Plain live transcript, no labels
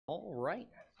All right.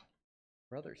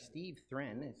 Brother Steve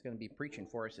Thren is going to be preaching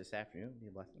for us this afternoon. Be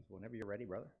blessings whenever you're ready,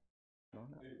 brother. Come on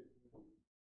up.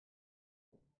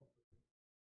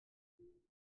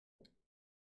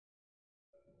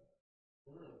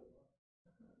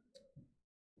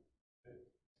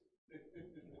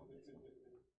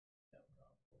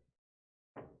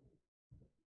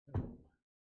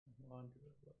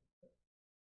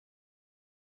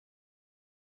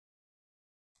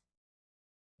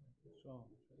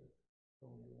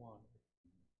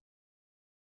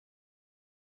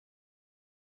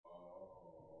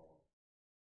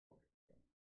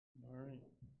 All right.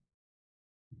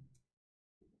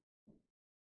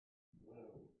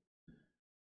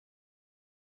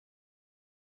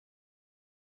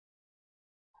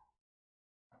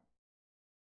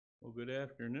 Well, good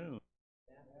afternoon.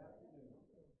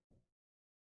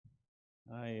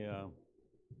 I'm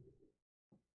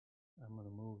going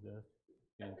to move this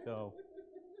until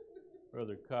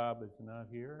Brother Cobb is not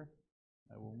here.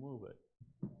 I will move it.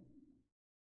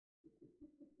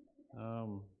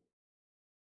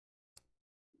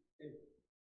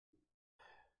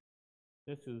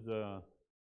 This is a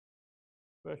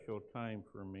special time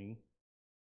for me.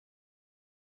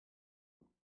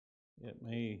 It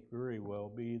may very well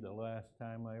be the last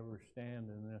time I ever stand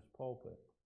in this pulpit.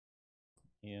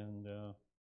 And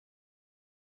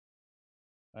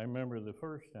I remember the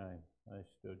first time I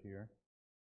stood here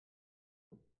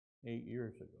 8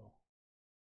 years ago.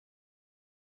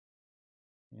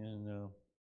 And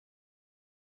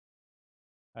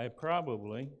I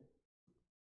probably,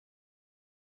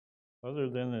 other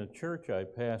than the church I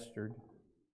pastored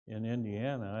in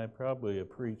Indiana, I probably have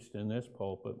preached in this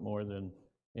pulpit more than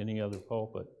any other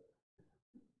pulpit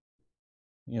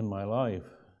in my life.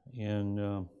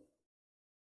 And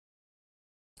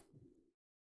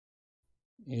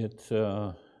it's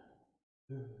an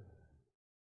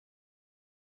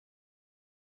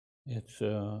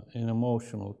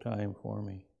emotional time for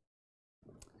me.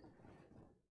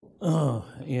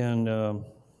 And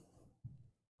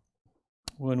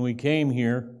when we came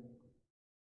here,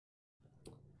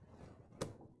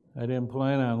 I didn't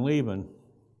plan on leaving.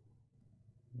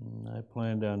 I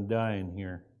planned on dying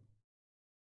here.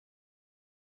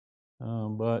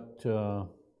 But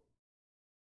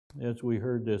as we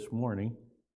heard this morning,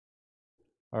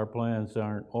 our plans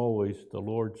aren't always the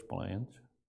Lord's plans.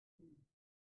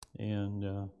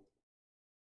 And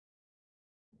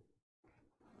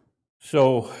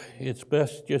so it's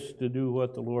best just to do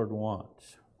what the Lord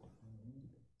wants.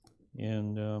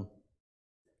 And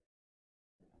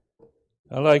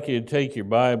I'd like you to take your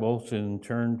Bibles and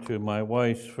turn to my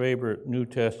wife's favorite New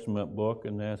Testament book,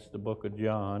 and that's the book of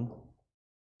John,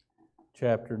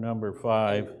 chapter number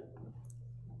 5.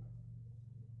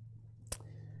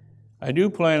 I do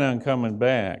plan on coming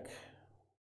back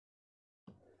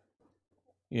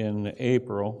in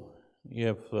April,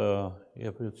 if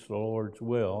it's the Lord's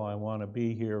will. I want to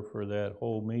be here for that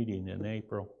whole meeting in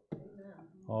April,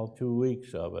 all 2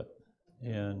 weeks of it.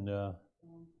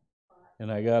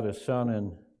 And I got a son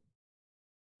in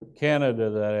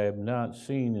Canada that I have not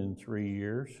seen in 3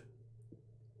 years,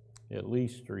 at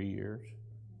least 3 years,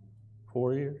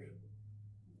 4 years.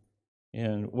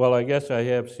 And, well, I guess I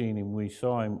have seen him. We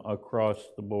saw him across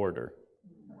the border.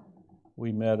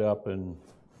 We met up in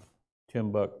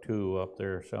Timbuktu up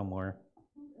there somewhere.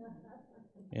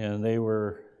 And they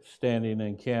were standing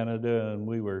in Canada, and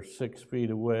we were 6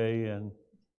 feet away in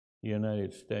the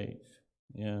United States.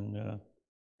 And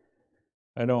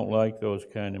I don't like those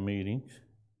kind of meetings.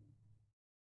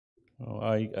 Oh,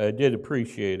 I did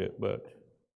appreciate it, but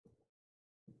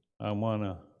I want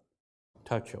to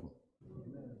touch them.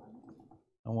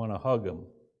 I want to hug them.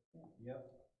 Yep.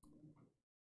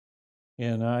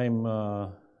 And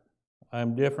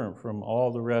I'm different from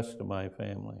all the rest of my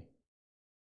family.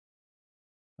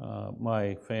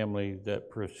 My family that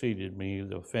preceded me,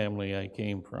 the family I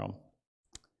came from.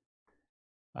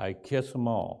 I kiss them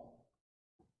all.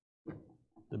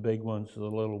 The big ones, the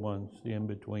little ones, the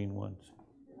in-between ones.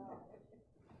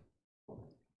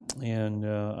 And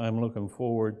I'm looking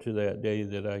forward to that day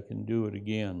that I can do it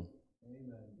again.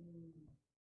 Amen.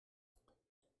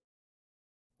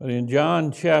 But in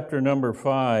John chapter number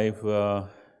 5, the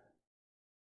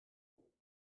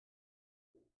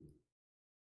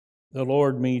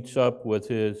Lord meets up with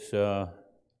his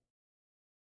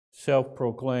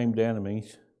self-proclaimed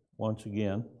enemies once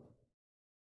again.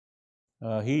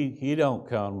 He don't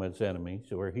count them as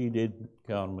enemies, or he didn't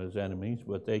count them as enemies,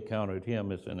 but they counted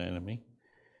him as an enemy.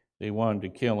 They wanted to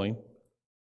kill him.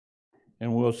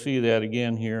 And we'll see that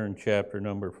again here in chapter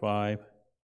number 5.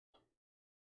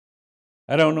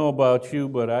 I don't know about you,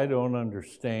 but I don't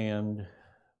understand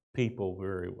people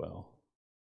very well.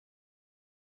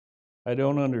 I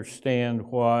don't understand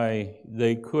why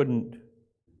they couldn't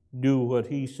do what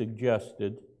he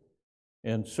suggested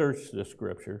and search the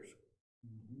scriptures.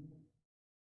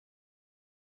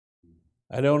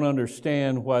 I don't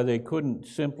understand why they couldn't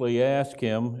simply ask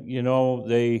him. You know,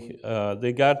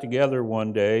 they got together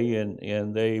one day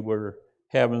and they were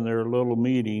having their little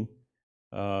meeting.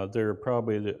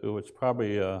 It was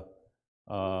probably a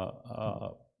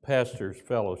pastor's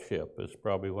fellowship is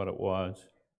probably what it was,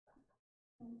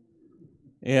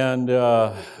 and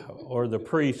or the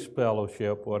priest's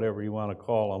fellowship, whatever you want to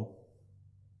call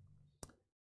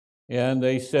them. And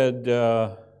they said,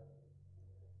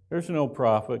 there's no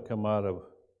prophet come out of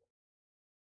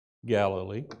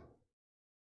Galilee.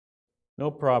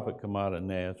 No prophet come out of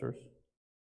Nazareth.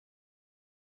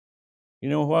 You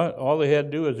know what? All they had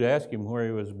to do was ask him where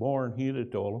he was born. He'd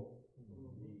have told them.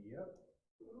 Yep.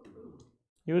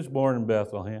 He was born in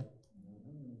Bethlehem.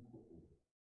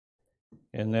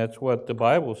 And that's what the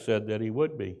Bible said that he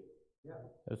would be. Yeah.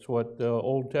 That's what the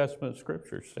Old Testament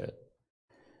scripture said.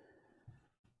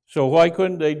 So why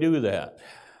couldn't they do that?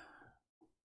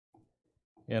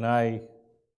 And I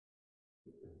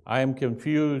am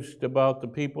confused about the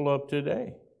people of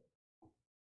today.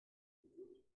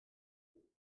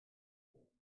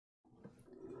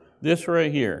 This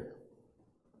right here,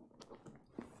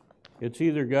 it's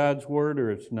either God's word or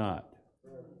it's not.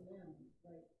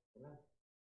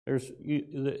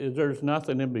 There's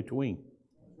nothing in between.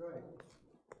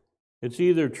 It's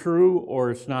either true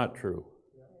or it's not true.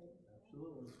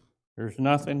 There's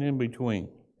nothing in between.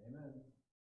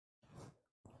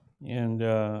 And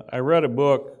I read a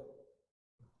book,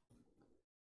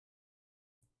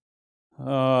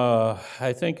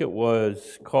 I think it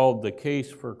was called The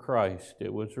Case for Christ.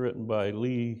 It was written by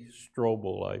Lee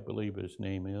Strobel, I believe his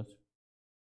name is.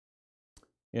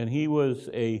 And he was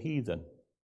a heathen.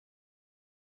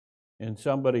 And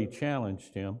somebody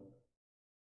challenged him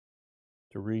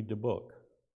to read the book.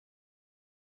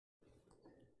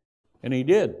 And he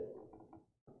did.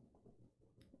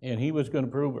 And he was going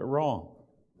to prove it wrong.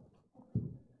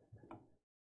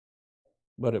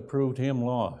 But it proved him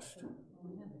lost.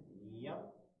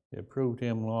 Yep. It proved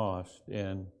him lost.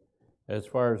 And as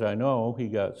far as I know, he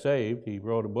got saved. He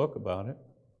wrote a book about it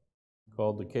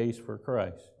called The Case for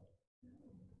Christ.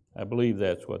 I believe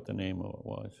that's what the name of it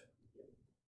was.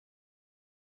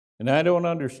 And I don't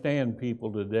understand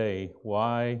people today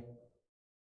why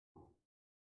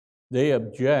they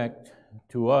object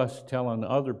to us telling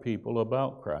other people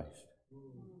about Christ.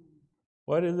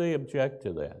 Why do they object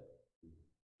to that?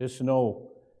 It's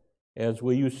no, as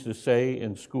we used to say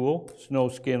in school, it's no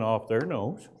skin off their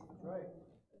nose. Right.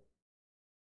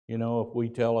 You know, if we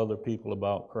tell other people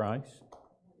about Christ.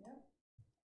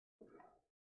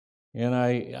 And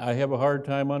I have a hard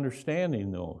time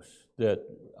understanding those that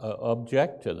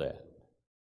object to that.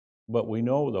 But we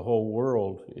know the whole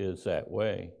world is that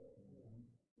way.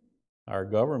 Our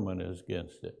government is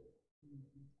against it.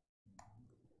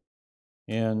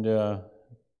 And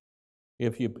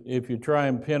if you try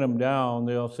and pin them down,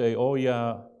 they'll say, oh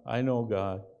yeah, I know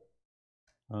God.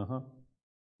 Uh-huh.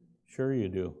 Sure you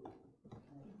do.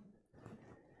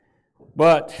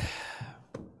 But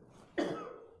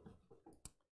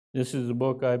this is a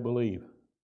book I believe.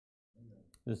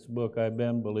 This is a book I've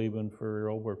been believing for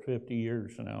over 50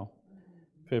 years now,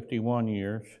 51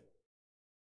 years.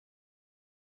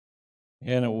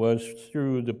 And it was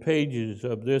through the pages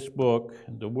of this book,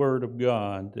 the Word of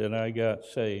God, that I got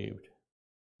saved.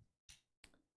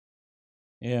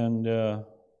 And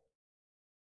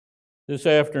this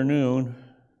afternoon,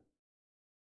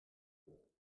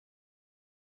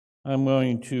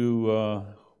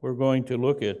 we're going to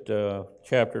look at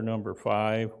chapter number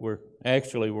 5. We're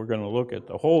going to look at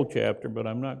the whole chapter, but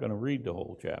I'm not going to read the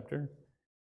whole chapter.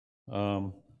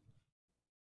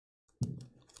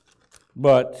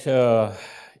 But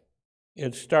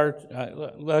it starts.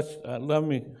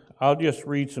 I'll just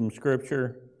read some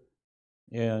scripture,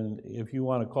 and if you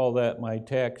want to call that my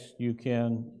text, you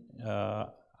can.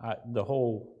 The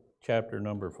whole chapter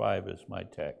number 5 is my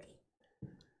text.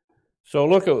 So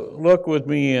look with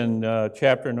me in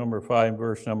chapter number 5,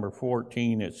 verse number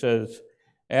 14. It says,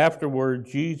 "Afterward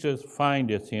Jesus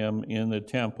findeth him in the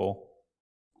temple,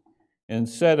 and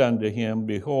said unto him,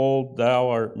 Behold, thou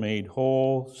art made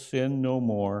whole, sin no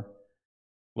more,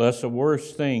 lest a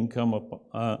worse thing come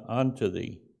unto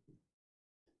thee.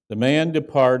 The man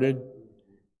departed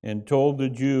and told the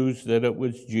Jews that it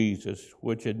was Jesus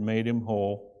which had made him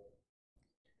whole.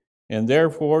 And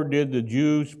therefore did the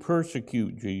Jews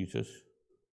persecute Jesus,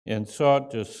 and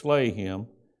sought to slay him,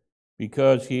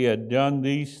 because he had done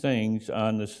these things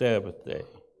on the Sabbath day.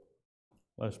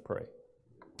 Let's pray.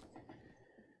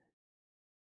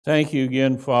 Thank you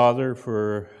again, Father,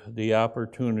 for the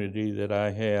opportunity that I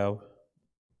have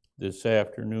this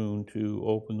afternoon to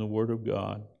open the Word of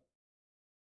God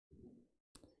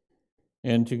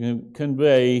and to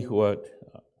convey what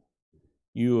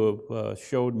you have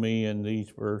showed me in these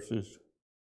verses.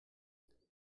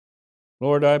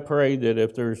 Lord, I pray that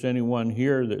if there's anyone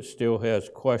here that still has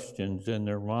questions in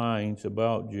their minds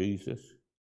about Jesus,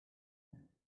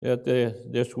 that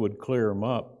this would clear them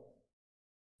up.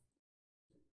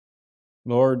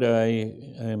 Lord, I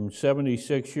am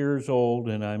 76 years old,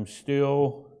 and I'm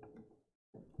still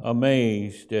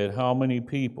amazed at how many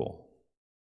people,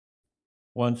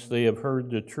 once they have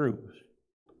heard the truth,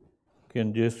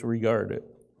 can disregard it.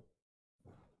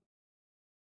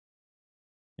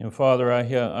 And Father,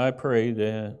 I pray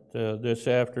that this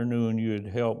afternoon you'd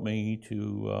help me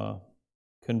to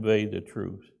convey the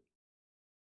truth.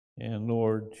 And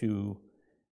Lord, to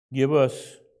give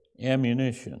us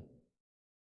ammunition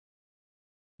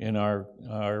in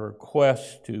our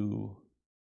quest to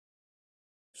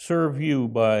serve you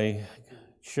by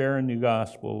sharing the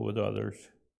gospel with others.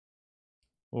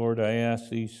 Lord, I ask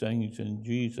these things in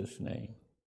Jesus' name.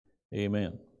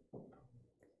 Amen.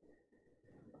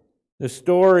 The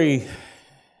story,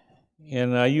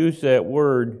 and I use that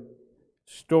word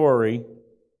story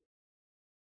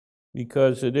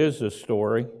because it is a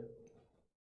story,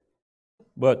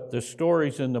 but the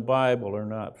stories in the Bible are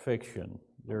not fiction,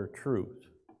 they're truth.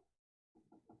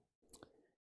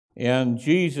 And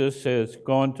Jesus has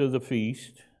gone to the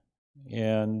feast,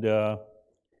 and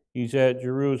he's at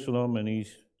Jerusalem, and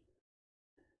he's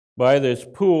by this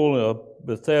pool of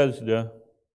Bethesda.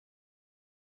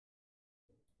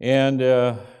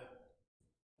 And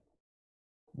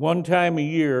one time a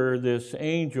year, this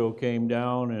angel came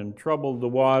down and troubled the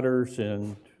waters,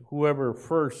 and whoever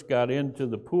first got into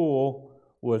the pool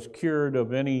was cured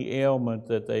of any ailment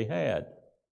that they had.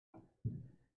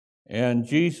 And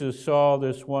Jesus saw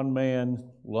this one man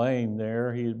laying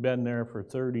there. He had been there for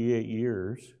 38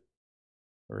 years,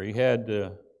 or he had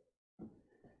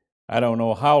I don't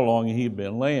know how long he'd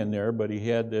been laying there, but he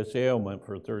had this ailment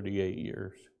for 38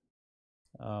 years.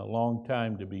 A long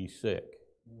time to be sick.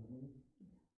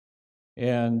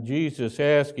 And Jesus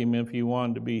asked him if he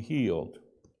wanted to be healed.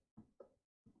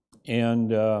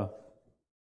 And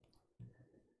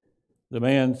the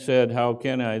man said, "How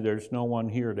can I? There's no one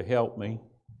here to help me."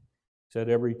 Said,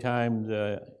 "Every time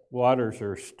the waters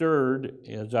are stirred,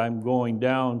 as I'm going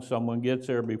down, someone gets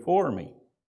there before me."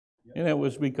 And it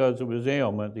was because of his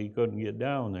ailment he couldn't get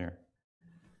down there.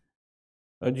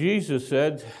 Jesus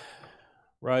said,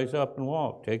 "Rise up and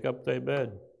walk, take up thy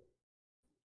bed."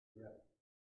 Yeah.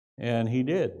 And he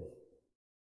did.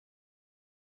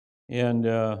 And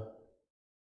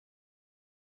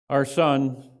our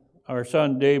son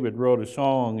David wrote a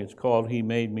song, it's called "He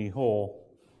Made Me Whole."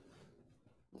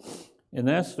 And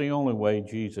that's the only way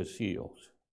Jesus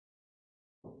heals.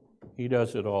 He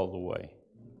does it all the way.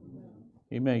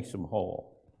 He makes them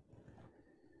whole.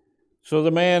 So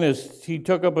the man he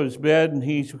took up his bed and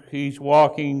he's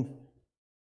walking,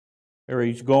 or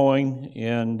he's going,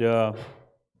 and the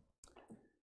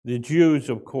Jews,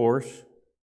 of course,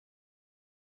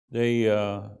 they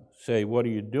say, "What are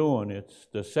you doing? It's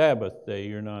the Sabbath day.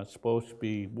 You're not supposed to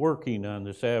be working on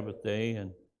the Sabbath day."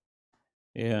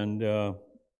 And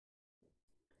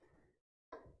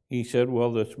he said,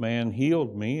 "Well, this man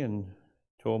healed me and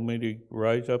told me to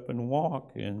rise up and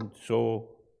walk." And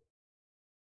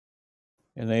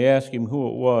they asked him who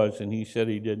it was, and he said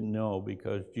he didn't know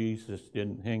because Jesus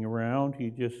didn't hang around. He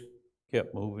just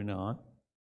kept moving on.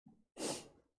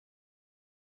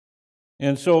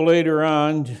 And so later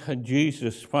on,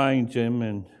 Jesus finds him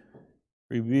and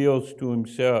reveals to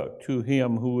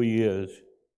him who he is.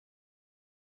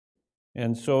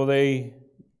 And so they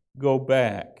go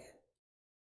back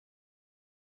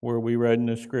where we read in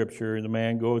the scripture. The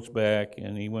man goes back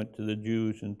and he went to the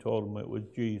Jews and told them it was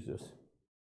Jesus.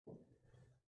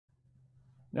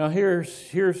 Now here's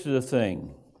the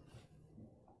thing.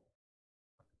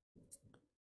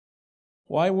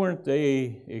 Why weren't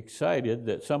they excited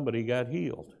that somebody got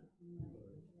healed?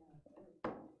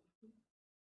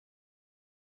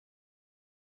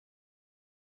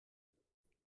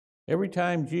 Every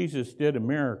time Jesus did a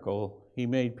miracle, he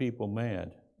made people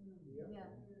mad.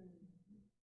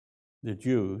 The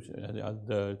Jews,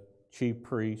 the chief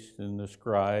priests and the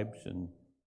scribes and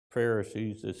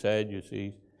Pharisees, the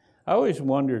Sadducees. I always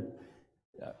wondered,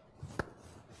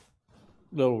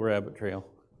 little rabbit trail,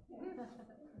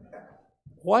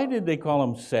 why did they call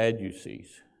them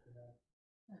Sadducees?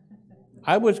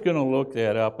 I was going to look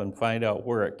that up and find out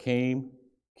where it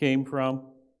came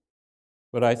from.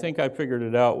 but I think I figured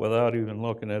it out without even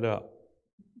looking it up.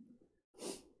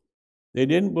 They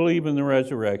didn't believe in the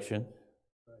resurrection.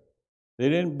 They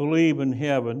didn't believe in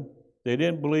heaven. They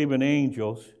didn't believe in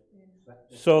angels.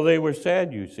 So they were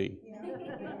sad, you see.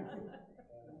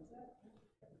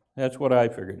 That's what I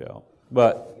figured out.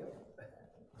 But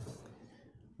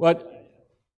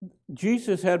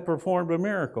Jesus had performed a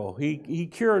miracle. He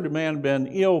cured a man who'd been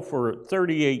ill for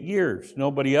 38 years.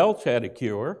 Nobody else had a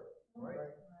cure.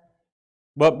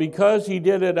 But because he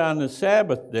did it on the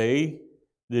Sabbath day,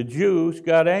 the Jews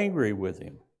got angry with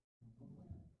him,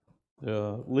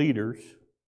 the leaders.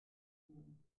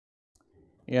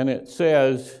 And it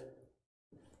says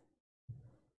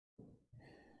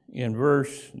in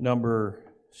verse number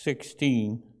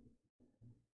 16,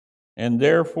 and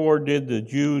therefore did the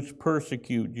Jews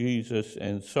persecute Jesus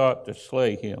and sought to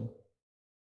slay him,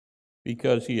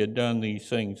 because he had done these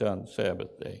things on the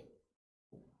Sabbath day.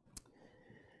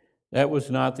 That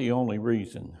was not the only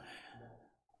reason.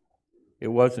 It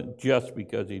wasn't just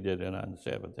because he did it on the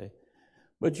Sabbath day.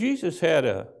 But Jesus had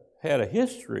a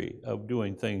history of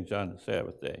doing things on the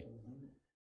Sabbath day.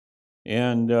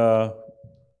 And you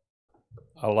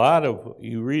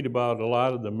read about a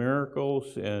lot of the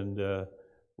miracles and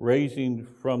raising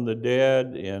from the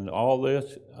dead and all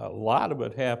this. A lot of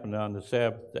it happened on the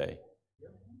Sabbath day.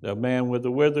 The man with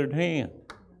the withered hand.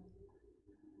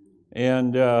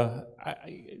 And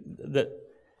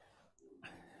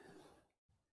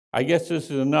I guess this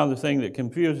is another thing that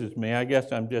confuses me. I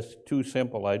guess I'm just too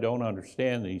simple. I don't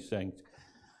understand these things.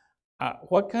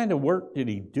 What kind of work did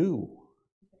he do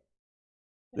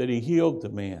that he healed the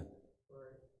man?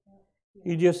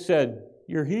 He just said,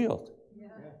 "You're healed."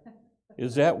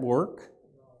 Is that work?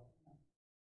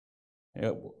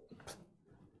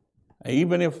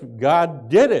 Even if God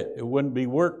did it, it wouldn't be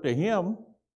work to him.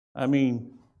 I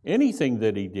mean, anything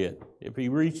that he did, if he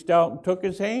reached out and took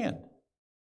his hand,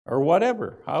 or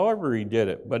whatever, however he did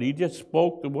it, but he just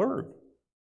spoke the word.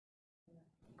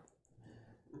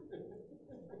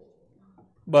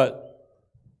 But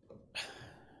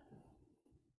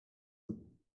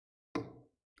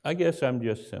I guess I'm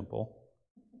just simple.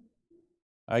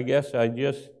 I guess I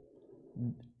just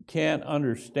can't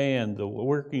understand the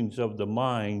workings of the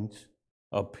minds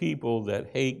of people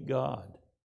that hate God.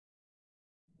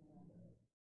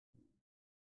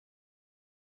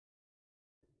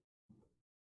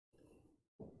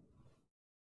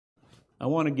 I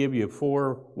want to give you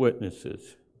 4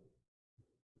 witnesses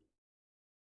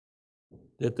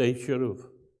that they should have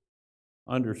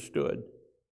understood,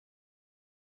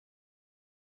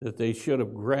 that they should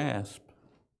have grasped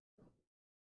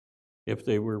if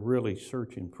they were really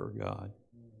searching for God,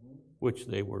 which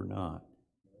they were not.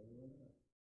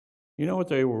 You know what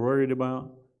they were worried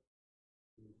about?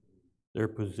 Their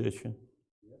position,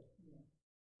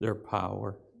 their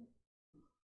power.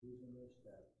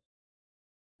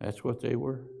 That's what they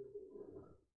were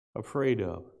afraid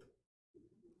of.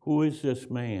 Who is this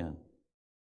man?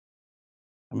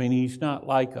 I mean, he's not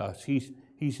like us.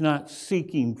 He's not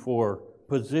seeking for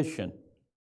position.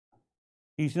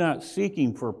 He's not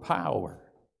seeking for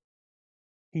power.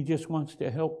 He just wants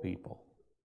to help people.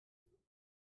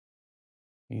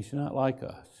 He's not like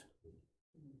us.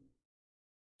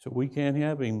 So we can't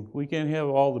have him. We can't have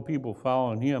all the people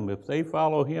following him. If they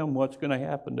follow him, what's going to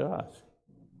happen to us?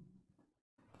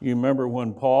 You remember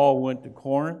when Paul went to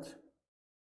Corinth?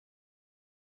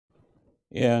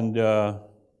 And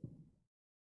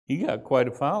he got quite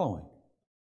a following.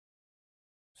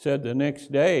 Said the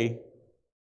next day,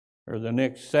 or the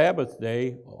next Sabbath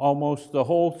day, almost the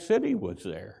whole city was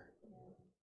there.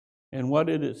 And what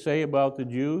did it say about the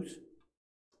Jews?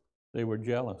 They were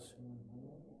jealous.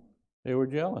 They were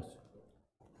jealous.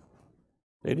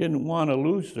 They didn't want to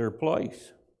lose their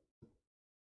place.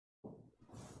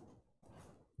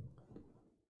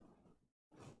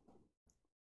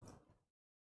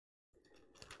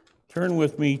 Turn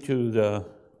with me to the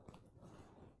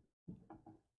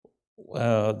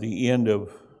end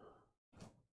of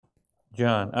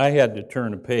John. I had to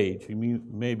turn a page.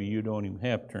 Maybe you don't even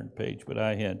have to turn a page, but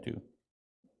I had to.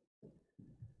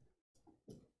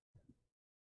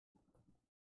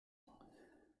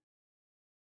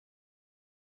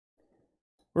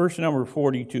 Verse number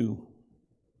 42.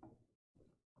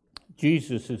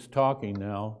 Jesus is talking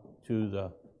now to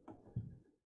the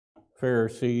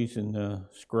Pharisees and the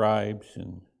scribes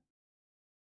and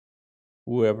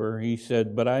whoever. He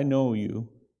said, "But I know you,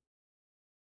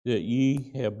 that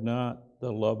ye have not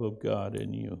the love of God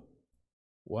in you."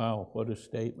 Wow, what a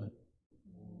statement.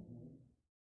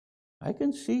 I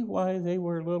can see why they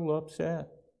were a little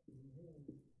upset.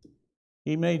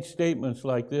 He made statements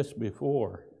like this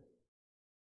before.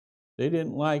 They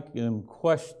didn't like them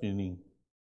questioning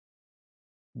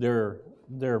their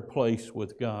place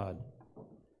with God.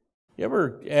 You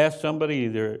ever ask somebody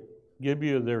to give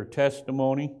you their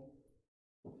testimony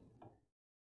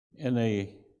and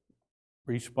they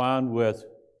respond with,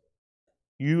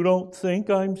 "You don't think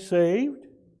I'm saved?"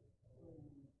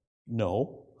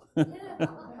 No.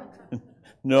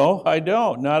 No, I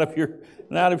don't. Not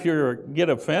if you get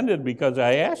offended because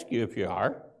I ask you if you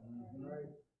are.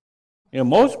 And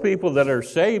most people that are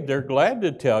saved, they're glad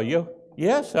to tell you,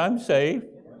 "Yes, I'm saved.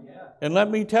 And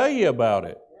let me tell you about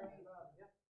it."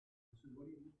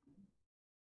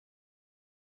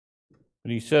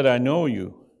 But he said, "I know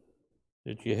you,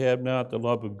 that you have not the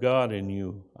love of God in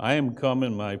you. I am come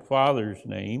in my Father's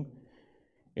name,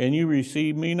 and you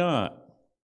receive me not.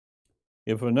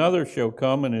 If another shall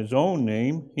come in his own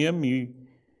name, him you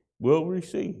will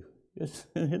receive."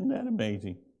 Isn't that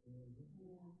amazing?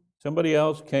 Somebody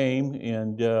else came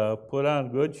and put on a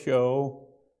good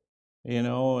show,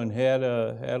 and had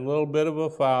a little bit of a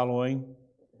following.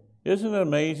 Isn't it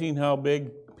amazing how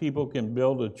big people can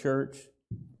build a church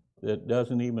that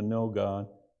doesn't even know God?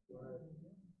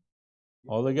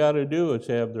 All they got to do is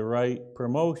have the right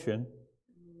promotion,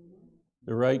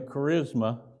 the right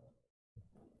charisma.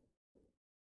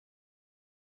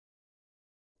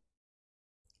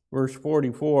 Verse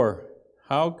 44,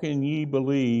 how can you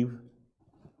believe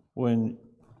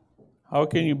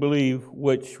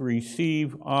which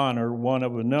receive honor one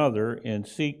of another, and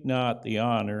seek not the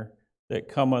honor that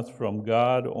cometh from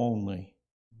God only?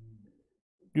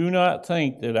 Do not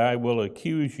think that I will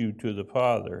accuse you to the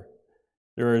Father.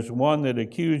 There is one that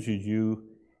accuses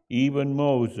you, even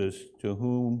Moses,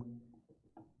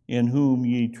 in whom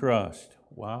ye trust.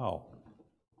 Wow.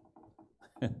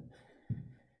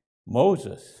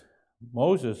 Moses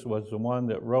was the one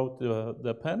that wrote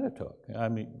the Pentateuch. I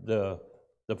mean, the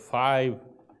five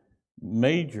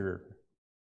major: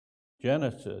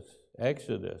 Genesis,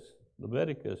 Exodus,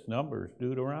 Leviticus, Numbers,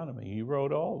 Deuteronomy. He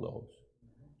wrote all those.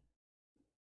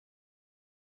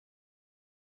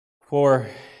 For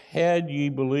had ye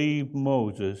believed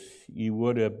Moses, ye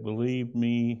would have believed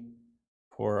me,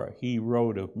 for he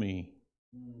wrote of me.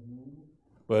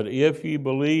 But if ye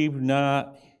believe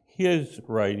not his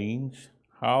writings,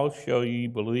 how shall ye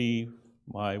believe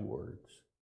my words?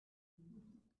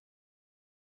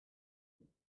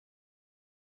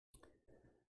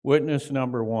 Witness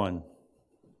number one,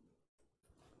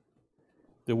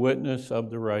 the witness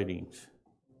of the writings.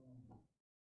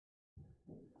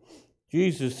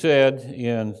 Jesus said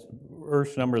in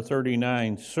verse number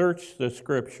 39, "Search the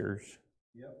Scriptures,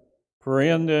 for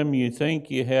in them you think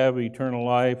you have eternal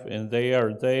life, and they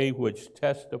are they which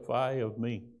testify of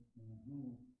me."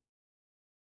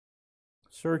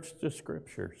 Search the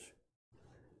Scriptures,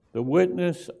 the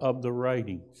witness of the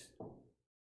writings.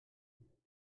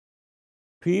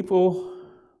 People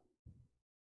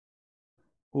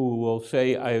who will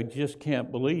say, "I just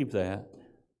can't believe that,"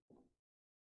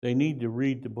 they need to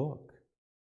read the book.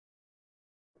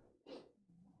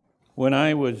 When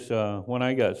I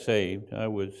got saved, I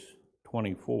was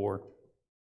 24,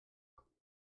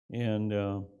 and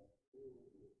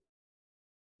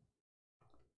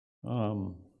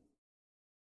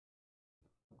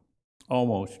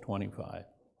almost 25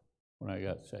 when I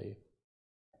got saved.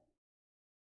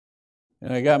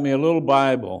 And I got me a little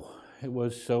Bible. It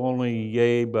was only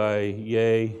yay by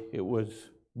yay. It was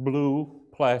blue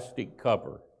plastic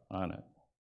cover on it.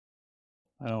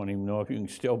 I don't even know if you can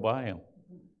still buy them.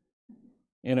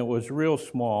 And it was real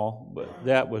small, but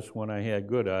that was when I had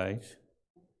good eyes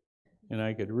and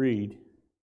I could read.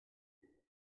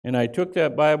 And I took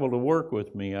that Bible to work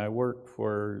with me. I worked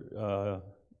for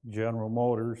General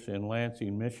Motors in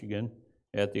Lansing, Michigan,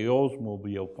 at the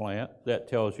Oldsmobile plant. That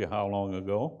tells you how long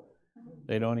ago.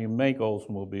 They don't even make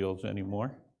Oldsmobiles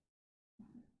anymore.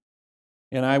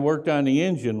 And I worked on the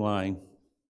engine line.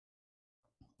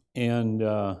 And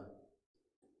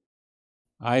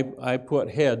I put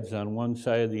heads on one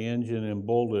side of the engine and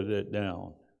bolted it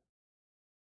down.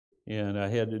 And I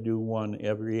had to do one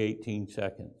every 18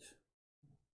 seconds.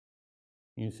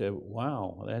 You said,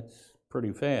 "Wow, that's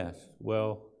pretty fast."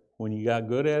 Well, when you got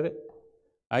good at it,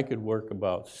 I could work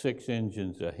about 6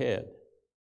 engines ahead.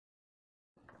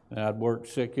 And I'd work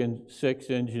 6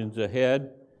 engines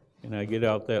ahead, and I'd get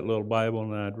out that little Bible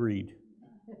and I'd read.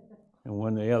 And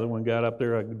when the other one got up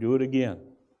there, I could do it again.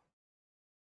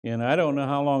 And I don't know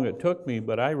how long it took me,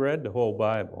 but I read the whole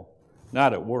Bible.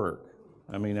 Not at work.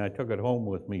 I mean, I took it home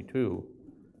with me too.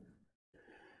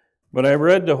 But I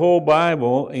read the whole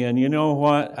Bible, and you know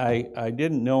what? I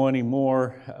didn't know any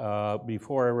more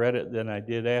before I read it than I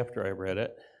did after I read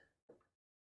it.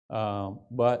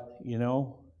 But, you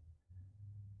know,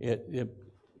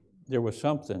 there was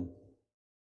something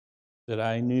that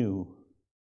I knew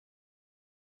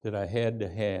that I had to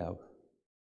have,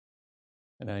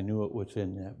 and I knew it was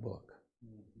in that book.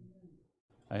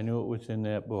 I knew it was in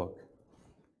that book.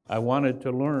 I wanted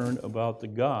to learn about the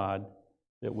God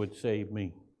that would save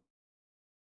me,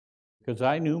 because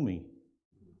I knew me.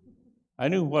 I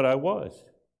knew what I was.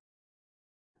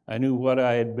 I knew what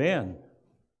I had been.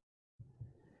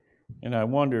 And I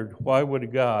wondered, why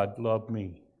would God love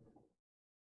me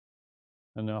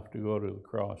enough to go to the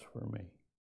cross for me?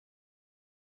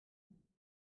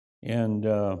 And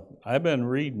I've been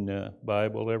reading the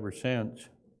Bible ever since.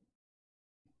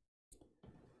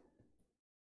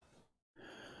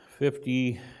 it'll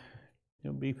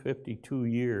be 52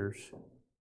 years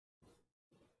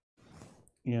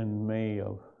in May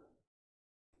of,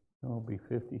 it'll be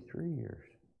 53 years.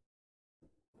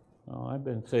 Oh, I've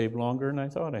been saved longer than I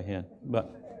thought I had.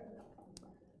 But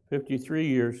 53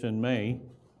 years in May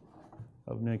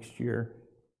of next year.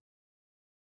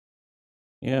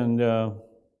 And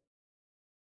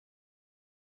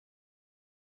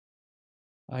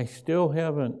I still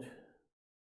haven't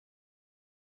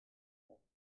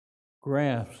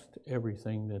grasped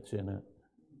everything that's in it.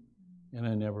 And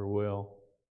I never will.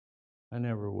 I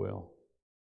never will.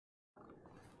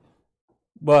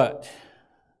 But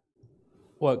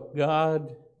what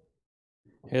God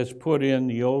has put in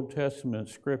the Old Testament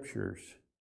scriptures,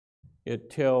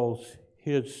 it tells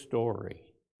His story.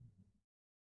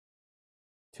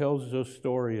 It tells the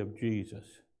story of Jesus.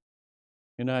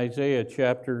 In Isaiah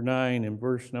chapter 9 and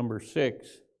verse number 6,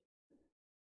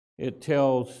 it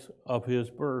tells of His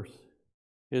birth,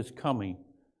 His coming.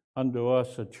 Unto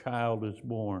us a child is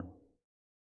born.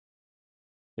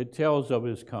 It tells of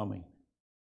His coming.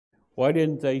 Why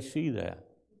didn't they see that?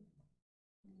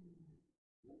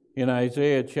 In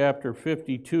Isaiah chapter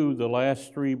 52, the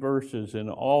last 3 verses, and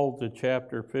all the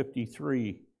chapter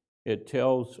 53, it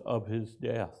tells of His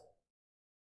death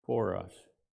for us.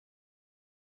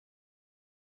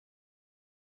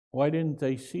 Why didn't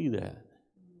they see that?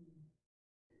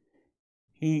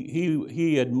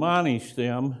 He admonished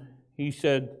them. He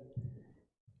said,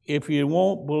 if you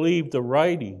won't believe the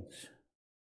writings,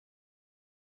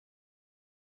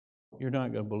 you're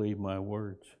not going to believe my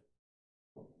words.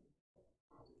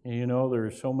 And you know, there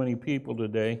are so many people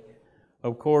today.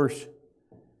 Of course,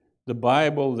 the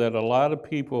Bible that a lot of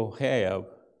people have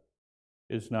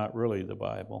is not really the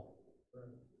Bible.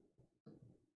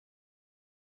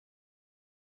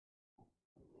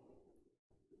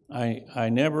 I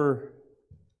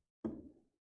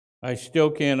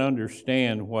still can't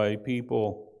understand why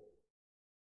people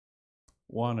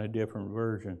want a different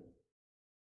version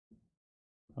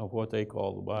of what they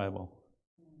call the Bible.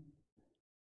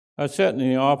 I sat in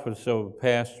the office of a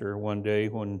pastor one day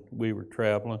when we were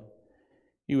traveling.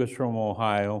 He was from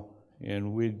Ohio,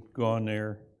 and we'd gone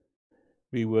there,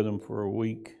 be with him for a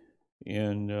week.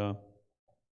 And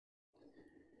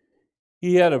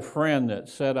he had a friend that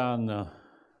sat on the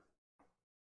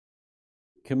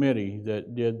committee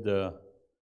that did the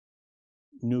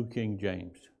New King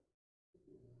James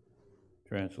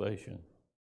translation.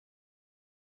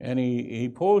 And he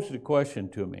posed a question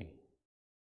to me.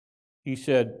 He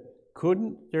said,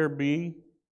 couldn't there be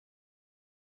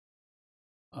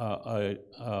a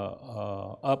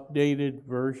updated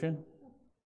version?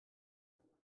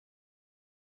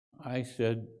 I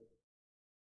said,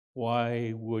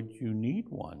 why would you need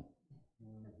one?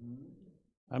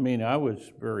 I mean, I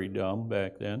was very dumb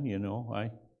back then, you know. I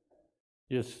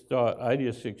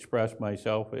just expressed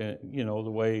myself, you know,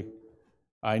 the way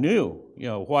I knew. You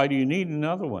know, why do you need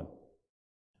another one?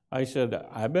 I said,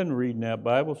 I've been reading that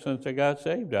Bible since I got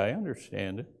saved. I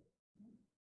understand it.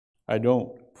 I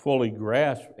don't fully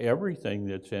grasp everything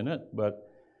that's in it, but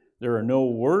there are no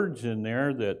words in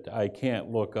there that I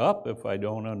can't look up if I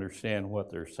don't understand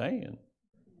what they're saying.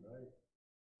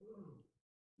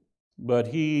 But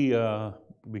he,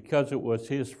 because it was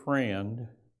his friend,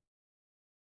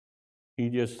 he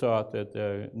just thought that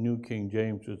the New King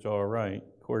James was all right.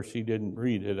 Of course, he didn't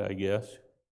read it, I guess.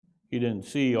 He didn't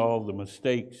see all the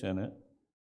mistakes in it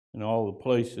and all the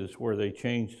places where they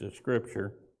changed the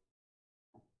scripture.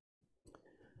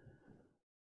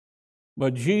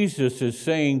 But Jesus is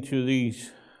saying to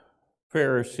these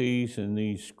Pharisees and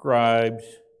these scribes,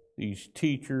 these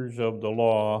teachers of the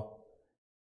law,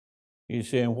 He's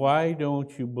saying, why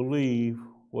don't you believe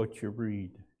what you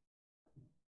read?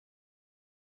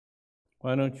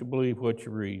 Why don't you believe what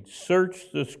you read?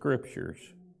 Search the scriptures.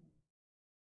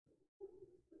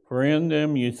 For in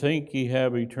them you think ye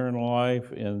have eternal life,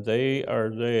 and they are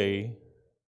they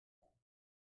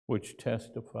which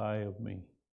testify of me.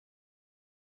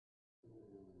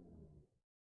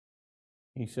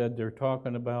 He said, they're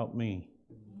talking about me.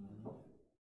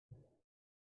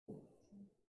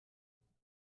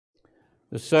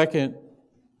 The second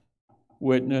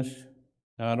witness,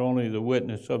 not only the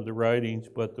witness of the writings,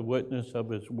 but the witness of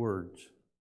his words.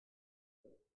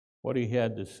 What he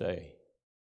had to say.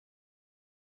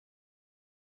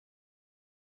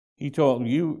 He told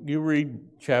you read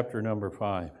chapter number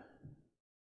 5.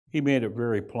 He made it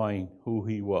very plain who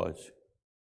he was.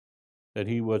 That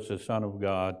he was the Son of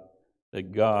God,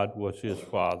 that God was his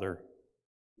Father.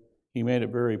 He made it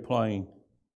very plain.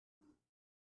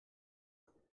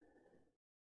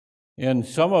 And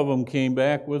some of them came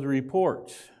back with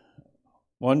reports.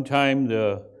 One time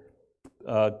the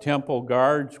temple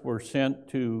guards were sent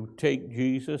to take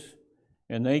Jesus,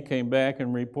 and they came back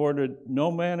and reported,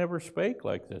 no man ever spake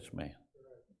like this man.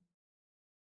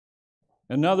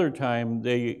 Another time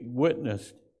they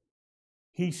witnessed,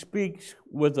 he speaks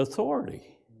with authority.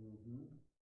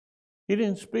 He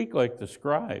didn't speak like the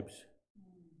scribes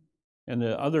and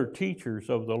the other teachers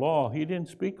of the law. He didn't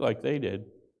speak like they did.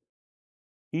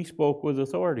 He spoke with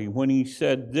authority. When he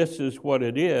said, this is what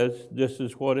it is, this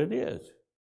is what it is.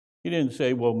 He didn't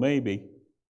say, well, maybe.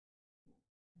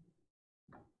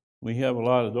 We have a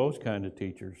lot of those kind of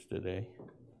teachers today.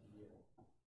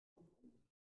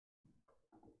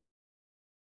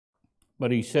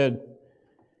 But he said,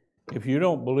 if you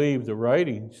don't believe the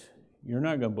writings, you're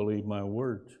not going to believe my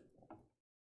words.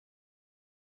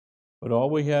 But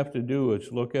all we have to do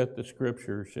is look at the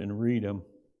scriptures and read them.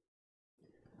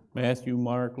 Matthew,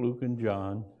 Mark, Luke, and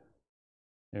John,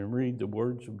 and read the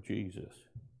words of Jesus.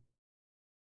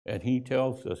 And he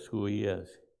tells us who he is.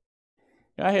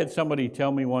 I had somebody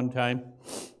tell me one time,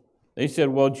 they said,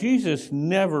 well, Jesus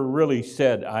never really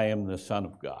said, I am the Son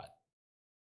of God.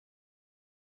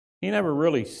 He never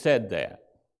really said that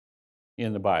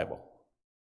in the Bible.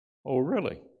 Oh,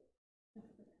 really?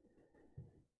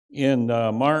 In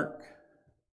Mark,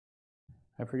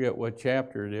 I forget what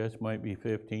chapter it is, might be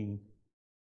 15.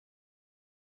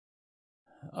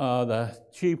 The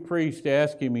chief priest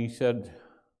asked him, he said,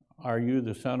 are you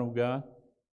the Son of God?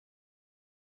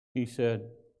 He said,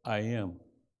 I am.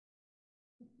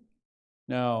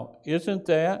 Now, isn't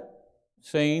that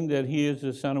saying that he is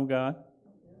the Son of God?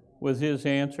 With his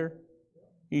answer?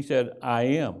 He said, I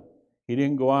am. He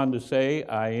didn't go on to say,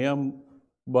 I am,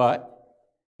 but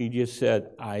he just said,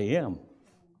 I am.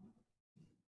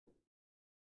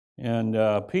 And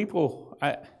people,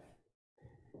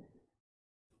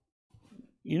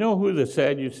 you know who the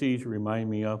Sadducees remind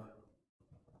me of?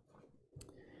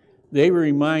 They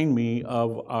remind me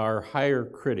of our higher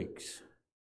critics.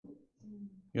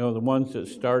 You know, the ones that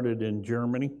started in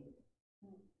Germany.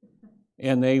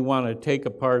 And they want to take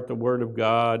apart the Word of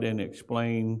God and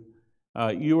explain.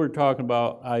 You were talking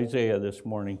about Isaiah this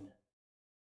morning.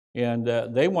 And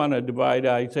they want to divide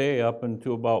Isaiah up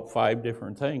into about 5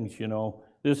 different things, you know.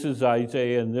 This is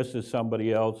Isaiah, and this is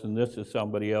somebody else, and this is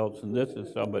somebody else, and this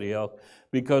is somebody else.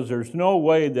 Because there's no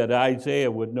way that Isaiah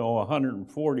would know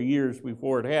 140 years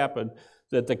before it happened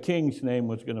that the king's name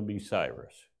was going to be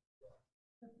Cyrus.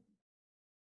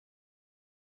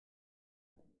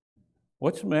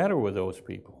 What's the matter with those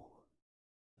people?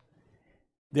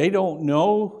 They don't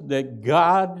know that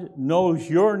God knows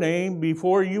your name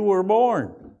before you were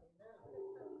born.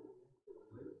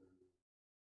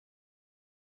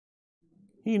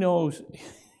 He knows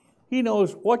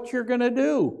what you're going to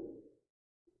do.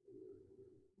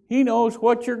 He knows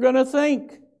what you're going to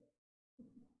think.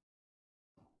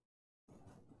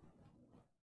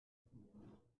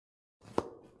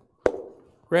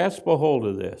 Grasp a hold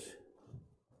of this.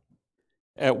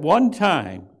 At one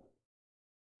time,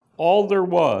 all there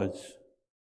was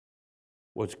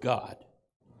God.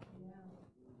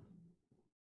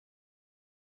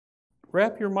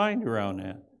 Wrap your mind around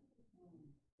that.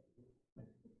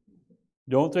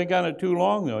 Don't think on it too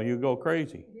long, though. You go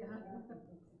crazy.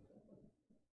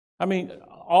 I mean,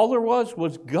 all there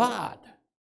was God.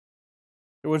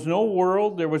 There was no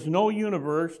world. There was no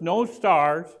universe, no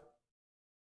stars.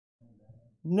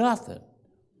 Nothing.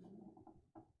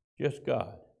 Just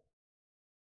God.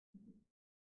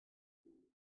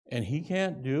 And he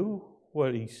can't do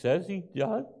what he says he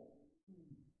does.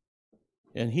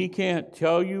 And he can't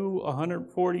tell you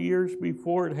 140 years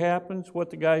before it happens what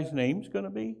the guy's name's going to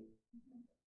be.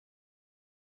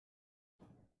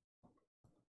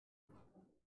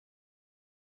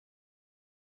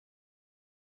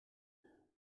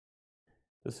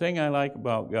 The thing I like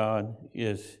about God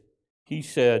is he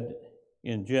said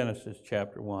in Genesis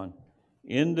chapter 1,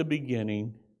 in the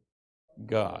beginning,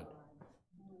 God.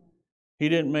 He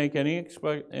didn't make any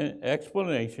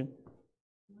explanation.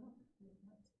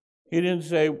 He didn't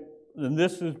say, and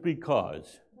this is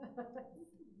because.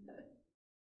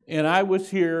 And I was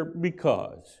here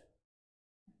because.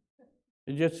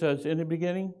 It just says, in the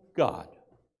beginning, God.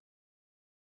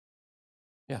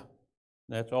 Yeah,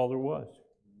 that's all there was.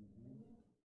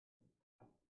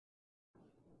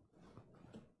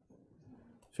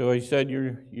 So he said,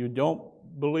 you don't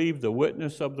believe the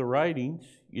witness of the writings,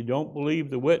 you don't believe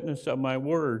the witness of my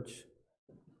words,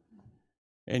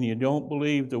 and you don't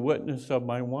believe the witness of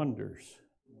my wonders.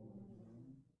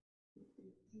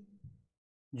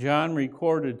 John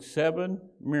recorded 7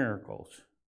 miracles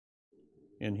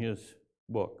in his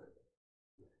book.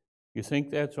 You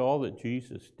think that's all that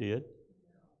Jesus did?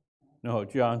 No,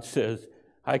 John says,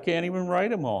 I can't even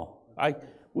write them all.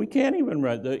 We can't even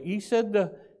write. He said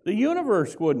the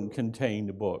universe wouldn't contain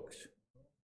the books.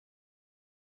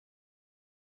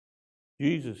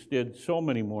 Jesus did so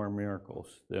many more miracles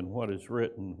than what is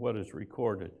written, what is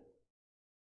recorded.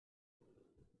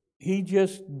 He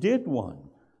just did one.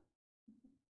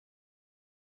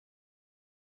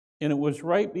 And it was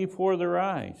right before their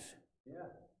eyes. Yeah.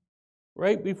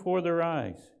 Right before their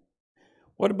eyes.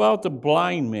 What about the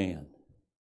blind man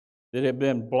that had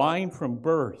been blind from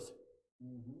birth?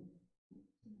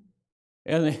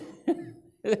 And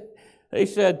they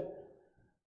said,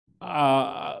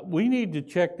 we need to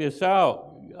check this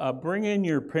out. Bring in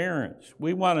your parents.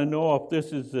 We want to know if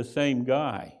this is the same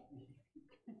guy.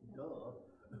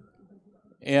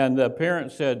 And the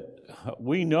parents said,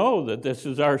 we know that this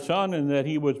is our son and that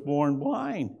he was born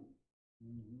blind.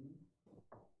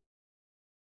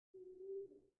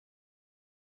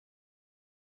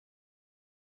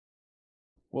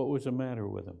 What was the matter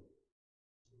with him?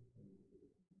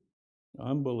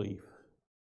 Unbelief.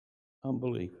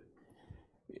 Unbelief.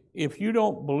 If you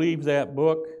don't believe that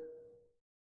book,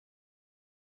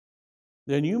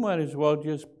 then you might as well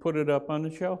just put it up on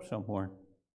the shelf somewhere.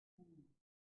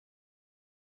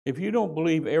 If you don't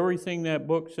believe everything that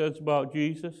book says about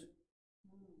Jesus,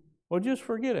 well, just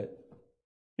forget it.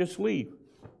 Just leave.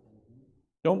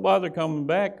 Don't bother coming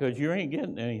back because you ain't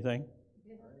getting anything.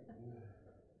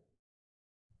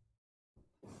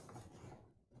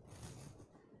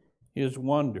 His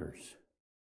wonders.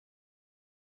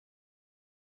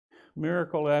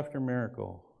 Miracle after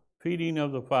miracle. Feeding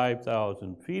of the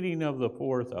 5,000. Feeding of the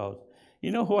 4,000.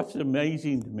 You know what's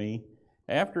amazing to me?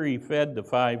 After he fed the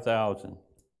 5,000,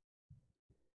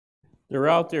 they're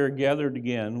out there gathered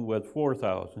again with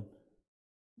 4,000.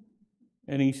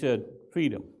 And he said,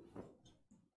 feed them.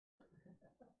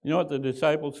 You know what the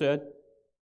disciples said?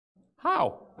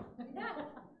 How?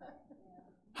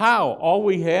 How? All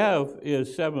we have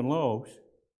is 7 loaves.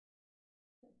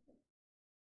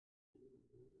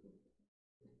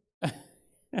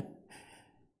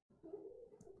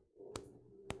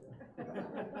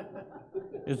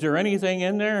 Is there anything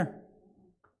in there?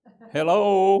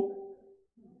 Hello?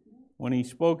 When he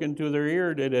spoke into their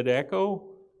ear, did it echo?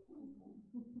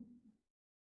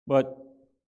 But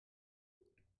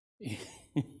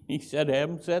he said, have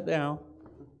them sit down.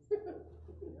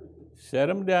 Set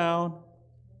them down.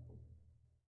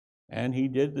 And he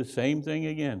did the same thing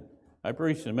again. I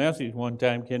preached a message one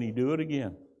time, can he do it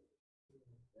again?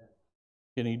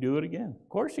 Can he do it again? Of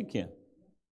course he can.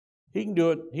 He can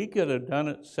do it. He could have done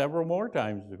it several more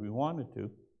times if he wanted to.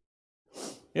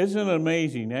 Isn't it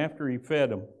amazing? After he fed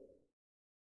them,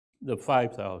 the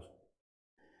 5,000.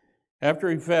 After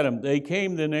he fed them, they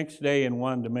came the next day and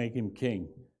wanted to make him king.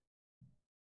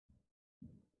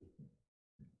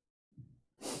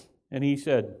 And he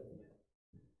said,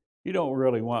 you don't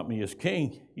really want me as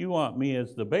king. You want me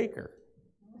as the baker.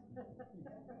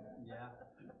 Yeah.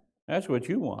 That's what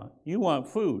you want. You want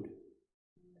food.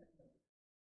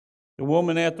 The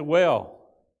woman at the well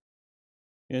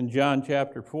in John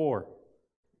chapter 4.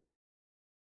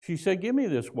 She said, give me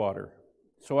this water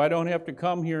so I don't have to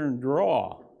come here and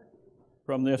draw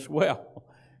from this well.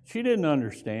 She didn't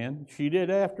understand. She did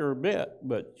after a bit,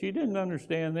 but she didn't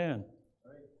understand then.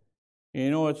 And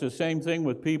you know, it's the same thing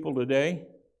with people today.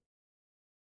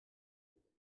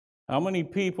 How many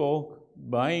people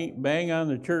bang on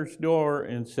the church door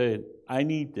and say, I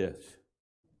need this.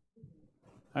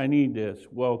 I need this.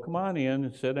 Well, come on in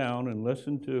and sit down and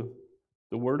listen to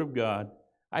the Word of God.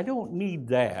 I don't need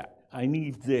that. I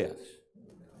need this.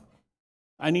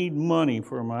 I need money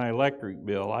for my electric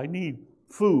bill. I need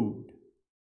food.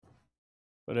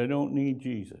 But I don't need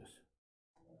Jesus.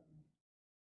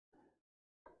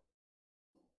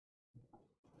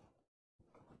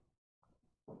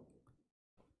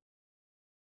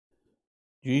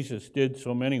 Jesus did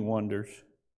so many wonders.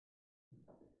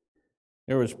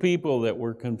 There was people that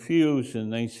were confused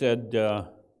and they said,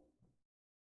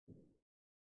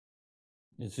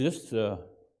 is this the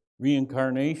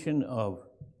reincarnation of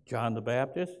John the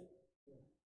Baptist.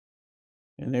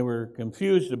 And they were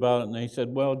confused about it, and they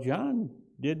said, well, John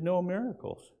did no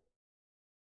miracles.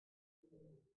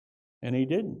 And he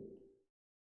didn't.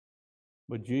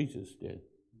 But Jesus did.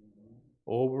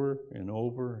 Over and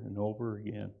over and over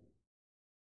again.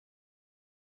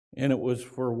 And it was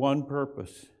for one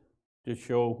purpose, to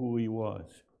show who he was.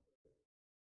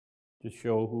 To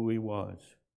show who he was.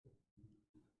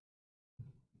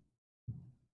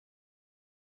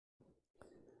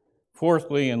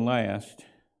 Fourthly and last,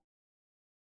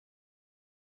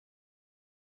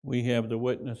 we have the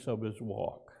witness of his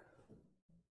walk.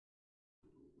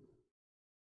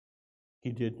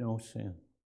 He did no sin.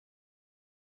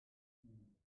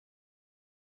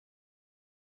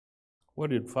 What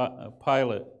did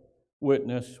Pilate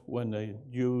witness when the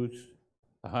Jews,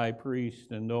 the high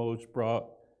priest, and those brought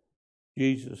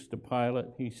Jesus to Pilate?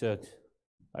 He said,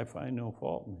 I find no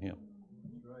fault in him.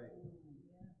 That's right.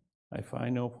 I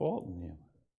find no fault in him.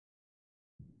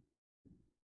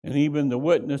 And even the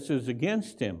witnesses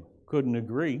against him couldn't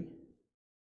agree.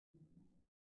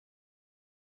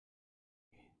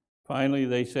 Finally,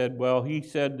 they said, well, he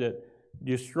said that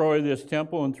destroy this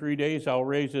temple in 3 days, I'll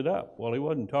raise it up. Well, he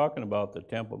wasn't talking about the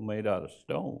temple made out of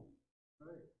stone.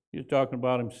 He was talking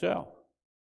about himself.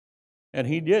 And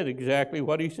he did exactly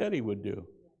what he said he would do.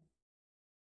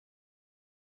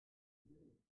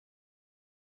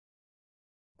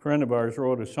 A friend of ours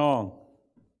wrote a song.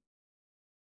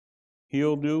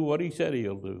 He'll do what he said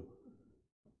he'll do.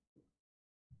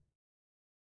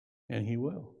 And he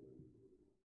will.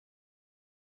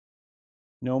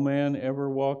 No man ever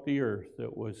walked the earth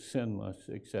that was sinless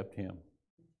except him.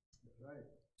 Right.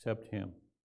 Except him.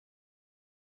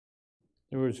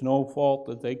 There was no fault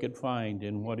that they could find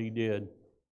in what he did.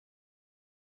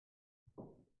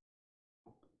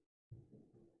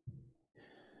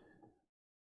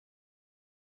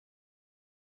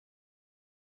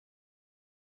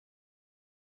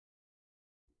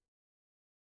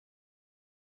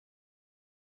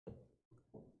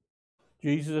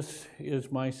 Jesus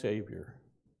is my Savior.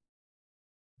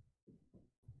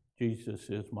 Jesus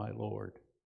is my Lord.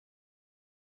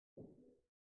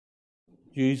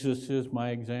 Jesus is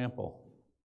my example.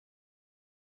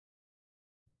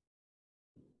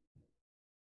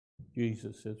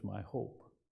 Jesus is my hope.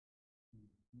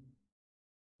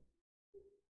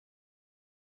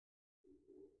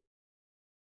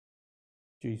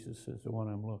 Jesus is the one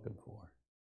I'm looking for.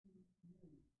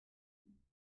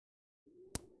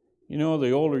 You know,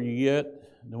 the older you get,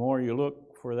 the more you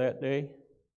look for that day.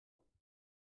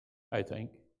 I think.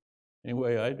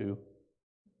 Anyway, I do.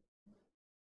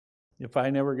 If I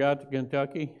never got to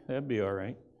Kentucky, that'd be all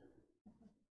right.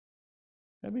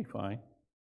 That'd be fine.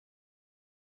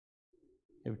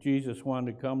 If Jesus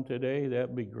wanted to come today,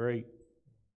 that'd be great.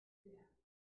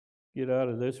 Get out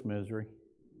of this misery.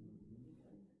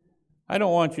 I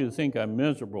don't want you to think I'm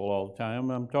miserable all the time.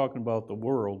 I'm talking about the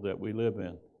world that we live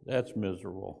in. That's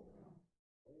miserable.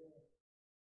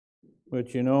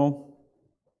 But you know,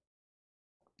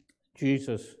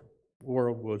 Jesus'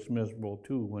 world was miserable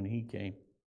too when he came.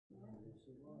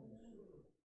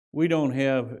 We don't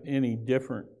have any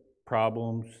different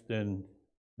problems than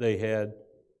they had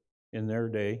in their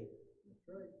day.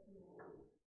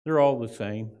 They're all the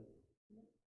same.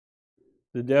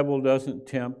 The devil doesn't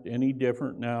tempt any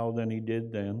different now than he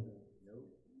did then.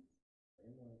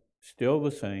 Still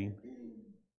the same.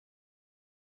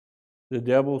 The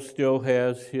devil still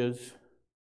has his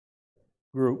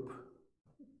group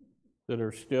that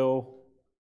are still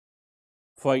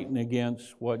fighting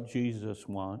against what Jesus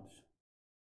wants.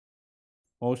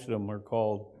 Most of them are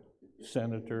called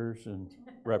senators and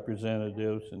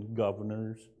representatives and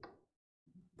governors,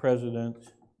 presidents.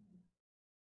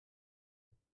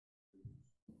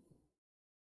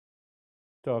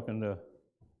 Talking to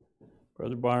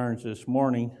Brother Barnes this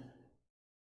morning,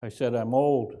 I said, I'm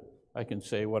old. I can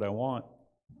say what I want.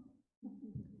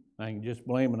 I can just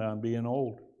blame it on being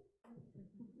old.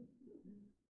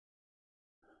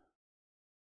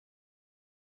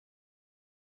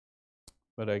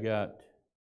 But I got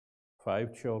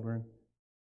 5 children.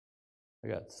 I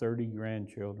got 30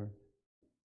 grandchildren.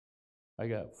 I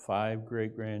got 5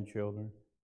 great-grandchildren.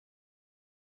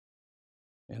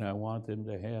 And I want them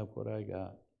to have what I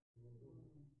got.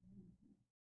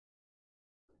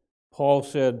 Paul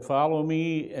said, follow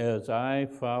me as I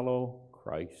follow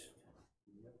Christ.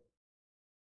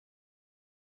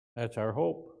 That's our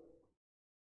hope.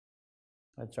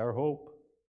 That's our hope.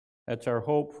 That's our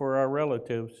hope for our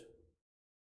relatives.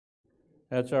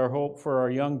 That's our hope for our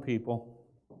young people.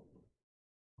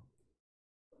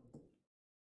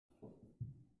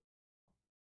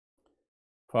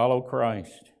 Follow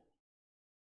Christ.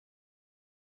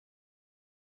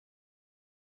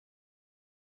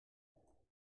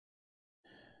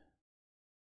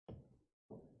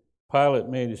 Pilate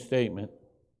made a statement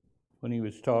when he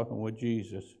was talking with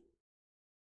Jesus.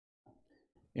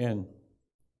 And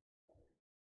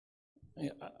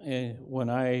when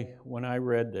I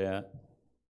read that,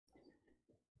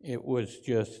 it was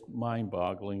just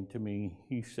mind-boggling to me.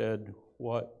 He said,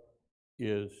 "What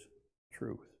is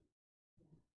truth?"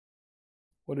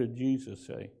 What did Jesus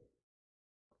say?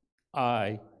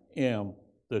 I am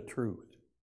the truth.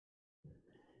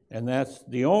 And that's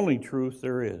the only truth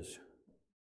there is.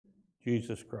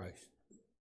 Jesus Christ.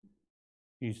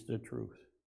 He's the truth,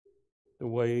 the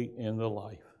way, and the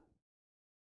life.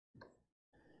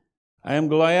 I am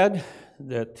glad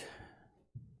that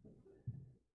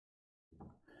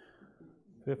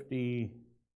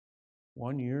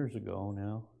 51 years ago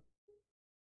now,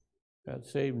 got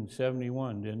saved in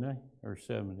 71, didn't I? Or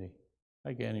 70?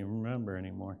 I can't even remember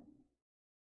anymore.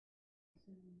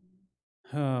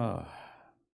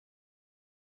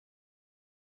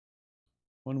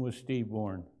 When was Steve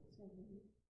born?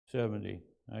 70.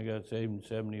 I got saved in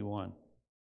 71.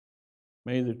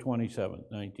 May the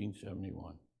 27th,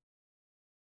 1971.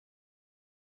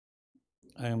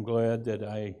 I am glad that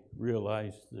I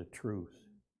realized the truth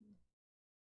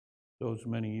those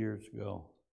many years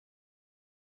ago.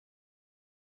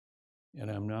 And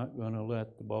I'm not going to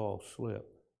let the ball slip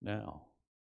now.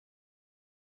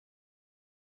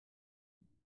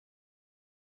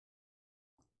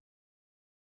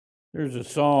 There's a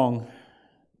song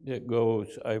that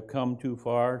goes, "I've come too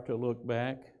far to look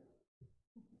back."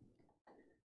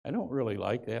 I don't really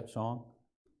like that song.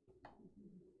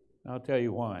 I'll tell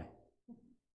you why.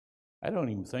 I don't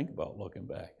even think about looking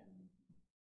back.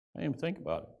 I don't even think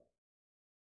about it.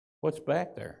 What's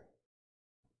back there?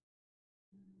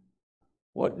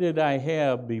 What did I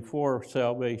have before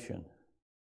salvation?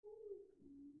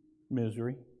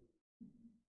 Misery.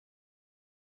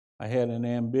 I had an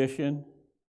ambition.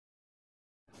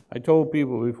 I told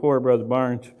people before, Brother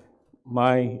Barnes,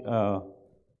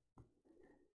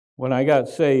 when I got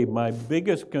saved, my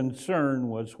biggest concern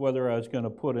was whether I was going to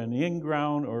put an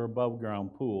in-ground or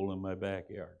above-ground pool in my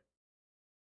backyard.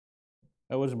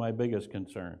 That was my biggest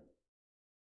concern.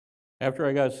 After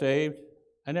I got saved,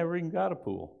 I never even got a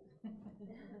pool.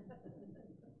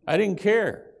 I didn't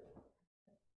care.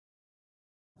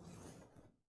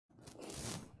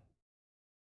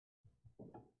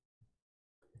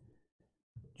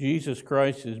 Jesus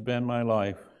Christ has been my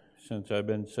life since I've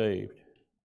been saved.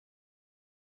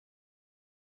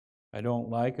 I don't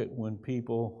like it when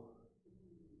people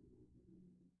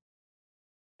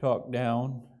talk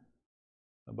down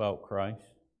about Christ.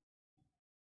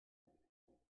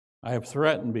 I have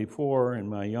threatened before in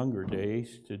my younger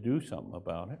days to do something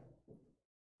about it.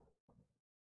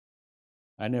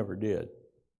 I never did.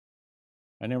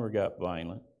 I never got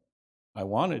violent. I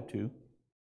wanted to.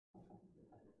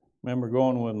 Remember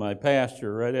going with my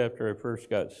pastor right after I first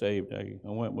got saved. I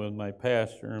went with my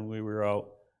pastor and we were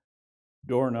out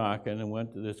door knocking and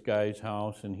went to this guy's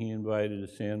house and he invited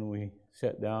us in. We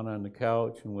sat down on the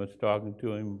couch and was talking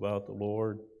to him about the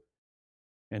Lord.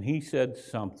 And he said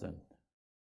something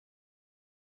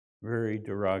very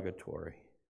derogatory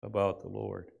about the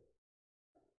Lord.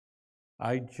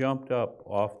 I jumped up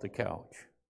off the couch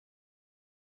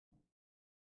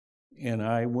and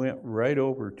I went right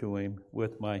over to him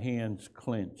with my hands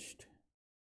clenched.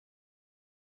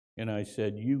 And I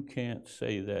said, "You can't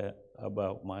say that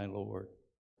about my Lord."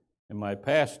 And my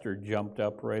pastor jumped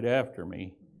up right after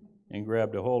me and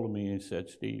grabbed a hold of me and said,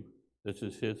 "Steve, this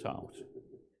is his house.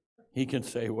 He can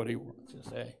say what he wants to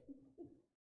say."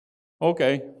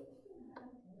 Okay.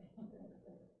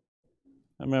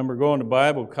 I remember going to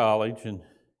Bible college and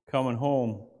coming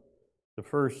home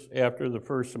after the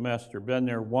first semester. Been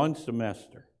there one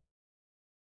semester.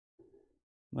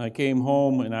 And I came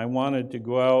home and I wanted to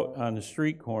go out on the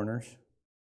street corners.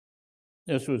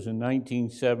 This was in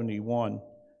 1971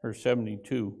 or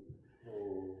 72.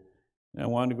 And I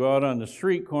wanted to go out on the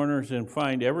street corners and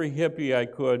find every hippie I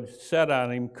could, set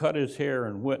on him, cut his hair,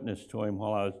 and witness to him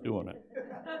while I was doing it.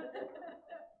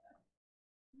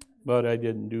 But I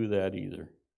didn't do that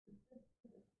either.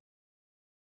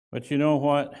 But you know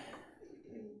what?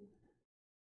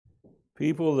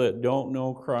 People that don't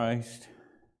know Christ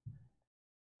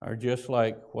are just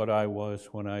like what I was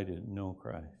when I didn't know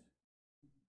Christ.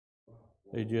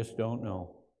 They just don't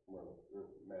know.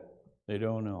 They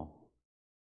don't know.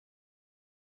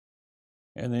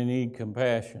 And they need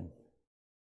compassion,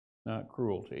 not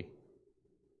cruelty.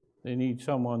 They need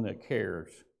someone that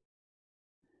cares.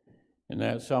 And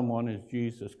that someone is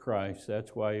Jesus Christ.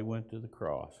 That's why he went to the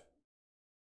cross.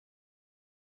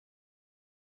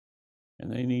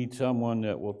 And they need someone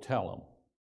that will tell them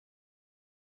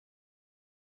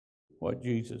what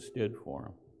Jesus did for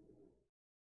them.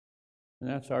 And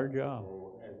that's our job.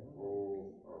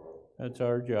 That's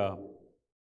our job.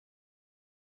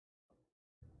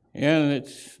 And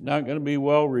it's not going to be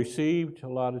well received a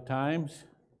lot of times.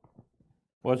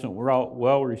 Wasn't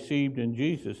well received in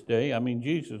Jesus' day. I mean,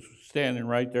 Jesus was standing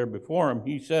right there before him.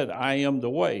 He said, I am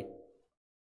the way.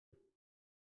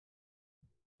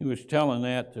 He was telling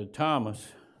that to Thomas,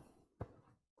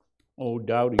 old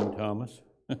doubting Thomas.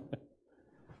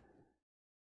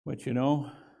 But you know,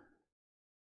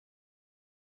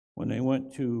 when they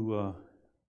went to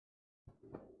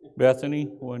Bethany,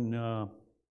 when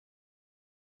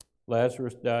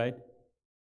Lazarus died,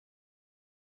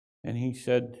 and he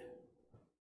said,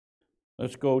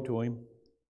 let's go to him.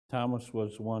 Thomas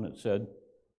was the one that said,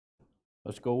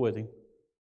 let's go with him.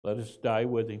 Let us die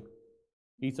with him.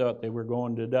 He thought they were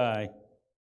going to die.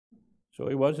 So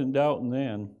he wasn't doubting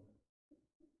then.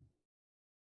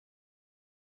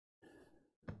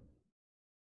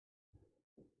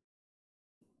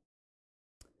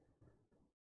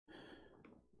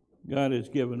 God has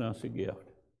given us a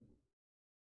gift.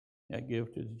 That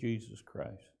gift is Jesus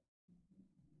Christ.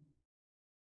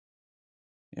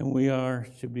 And we are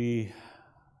to be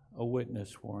a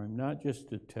witness for him, not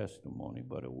just a testimony,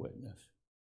 but a witness.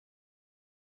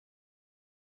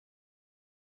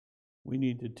 We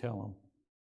need to tell them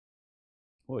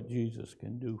what Jesus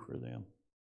can do for them.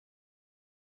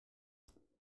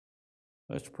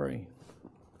 Let's pray.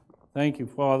 Thank you,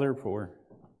 Father, for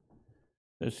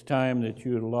this time that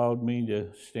you had allowed me to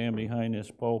stand behind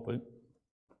this pulpit.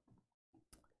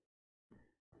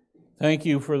 Thank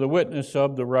you for the witness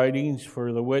of the writings,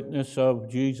 for the witness of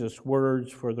Jesus'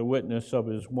 words, for the witness of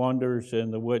his wonders,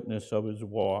 and the witness of his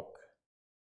walk.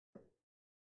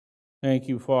 Thank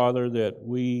you, Father, that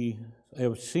we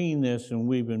have seen this and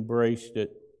we've embraced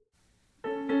it.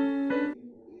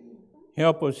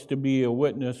 Help us to be a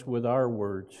witness with our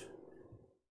words,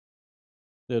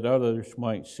 that others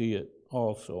might see it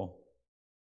also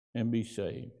and be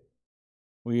saved.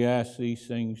 We ask these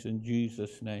things in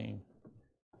Jesus' name.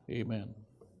 Amen.